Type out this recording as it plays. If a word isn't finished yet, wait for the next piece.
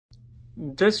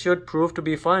This should prove to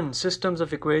be fun. Systems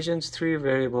of equations, 3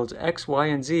 variables, x, y,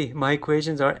 and z. My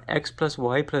equations are x plus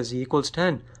y plus z equals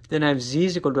 10. Then I have z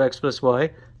is equal to x plus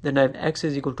y. Then I have x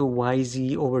is equal to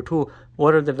yz over 2.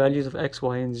 What are the values of x,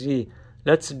 y, and z?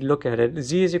 Let's look at it.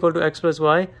 Z is equal to x plus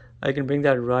y. I can bring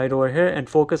that right over here and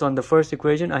focus on the first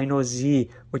equation. I know z,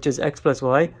 which is x plus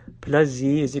y, plus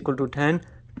z is equal to 10.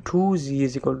 2z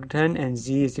is equal to 10 and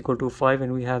z is equal to 5,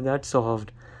 and we have that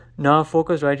solved. Now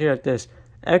focus right here at this.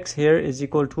 X here is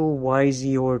equal to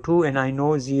yz over 2, and I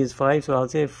know z is 5, so I'll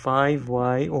say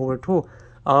 5y over 2.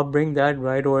 I'll bring that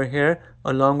right over here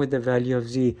along with the value of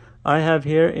z. I have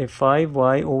here a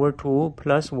 5y over 2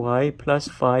 plus y plus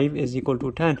 5 is equal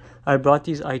to 10. I brought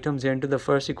these items here into the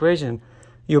first equation.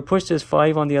 You push this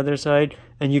 5 on the other side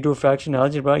and you do fraction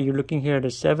algebra. You're looking here at a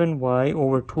 7y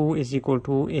over 2 is equal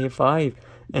to a 5,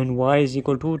 and y is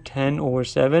equal to 10 over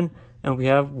 7, and we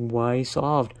have y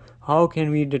solved. How can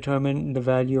we determine the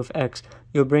value of x?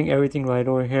 You'll bring everything right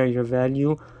over here, your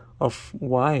value of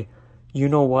y. You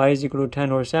know y is equal to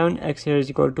 10 over 7. X here is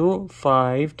equal to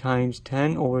 5 times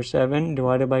 10 over 7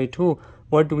 divided by 2.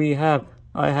 What do we have?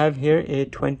 I have here a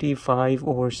 25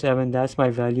 over 7. That's my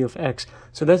value of x.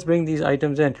 So let's bring these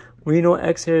items in. We know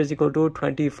x here is equal to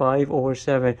 25 over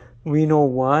 7. We know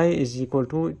y is equal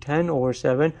to 10 over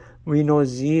 7. We know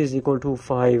z is equal to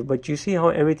 5. But you see how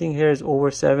everything here is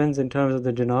over 7s in terms of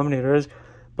the denominators,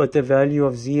 but the value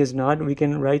of z is not. We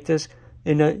can write this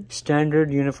in a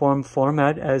standard uniform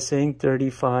format as saying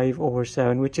 35 over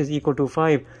 7, which is equal to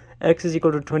 5. X is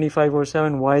equal to 25 over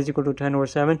 7, y is equal to 10 over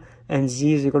 7, and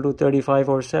z is equal to 35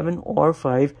 over 7 or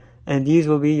 5, and these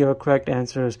will be your correct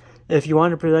answers. If you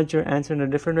want to present your answer in a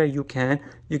different way, you can.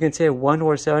 You can say 1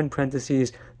 over 7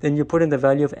 parentheses, then you put in the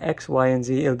value of x, y, and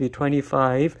z. It'll be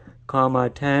 25, comma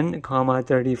 10, comma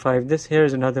 35. This here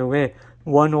is another way.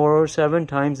 1 over 7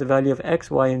 times the value of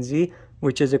x, y, and z,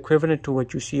 which is equivalent to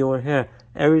what you see over here.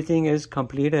 Everything is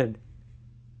completed.